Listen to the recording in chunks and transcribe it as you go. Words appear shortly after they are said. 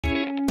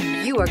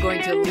You are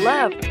going to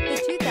love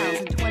the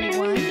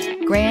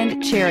 2021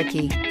 Grand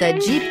Cherokee.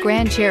 The Jeep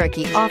Grand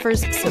Cherokee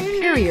offers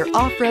superior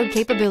off-road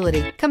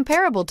capability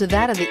comparable to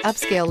that of the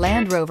upscale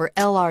Land Rover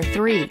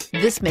LR3.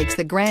 This makes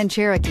the Grand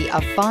Cherokee a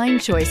fine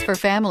choice for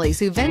families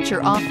who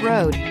venture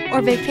off-road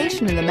or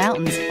vacation in the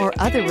mountains or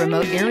other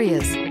remote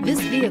areas. This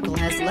vehicle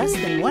has less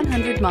than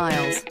 100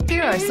 miles.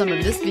 Here are some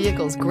of this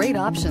vehicle's great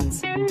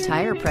options: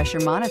 tire pressure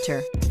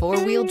monitor,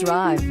 four-wheel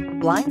drive,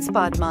 blind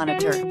spot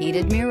monitor,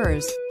 heated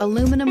mirrors,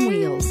 aluminum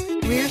wheels,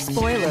 rear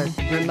spoiler,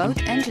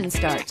 remote engine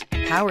start,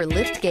 power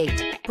lift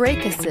gate,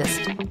 brake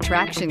assist,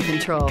 traction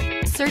control.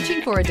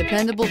 Searching for a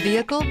dependable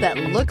vehicle that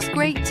looks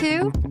great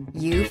too?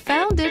 You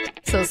found it,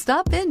 so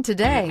stop in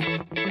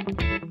today.